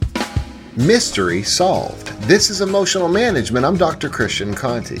Mystery solved. This is Emotional Management. I'm Dr. Christian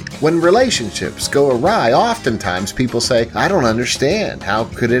Conti. When relationships go awry, oftentimes people say, I don't understand. How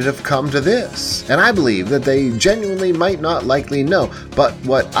could it have come to this? And I believe that they genuinely might not likely know. But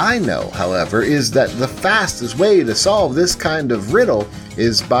what I know, however, is that the fastest way to solve this kind of riddle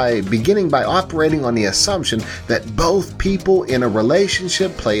is by beginning by operating on the assumption that both people in a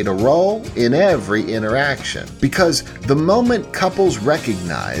relationship played a role in every interaction. Because the moment couples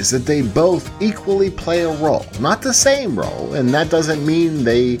recognize that they both equally play a role, not the same role, and that doesn't mean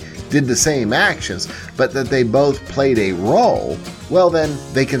they did the same actions, but that they both played a role, well then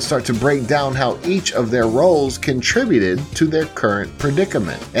they can start to break down how each of their roles contributed to their current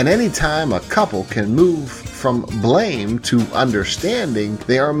predicament. And anytime a couple can move from blame to understanding,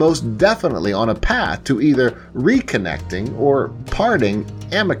 they are most definitely on a path to either reconnecting or parting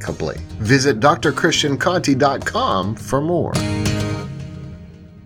amicably. Visit drchristianconti.com for more.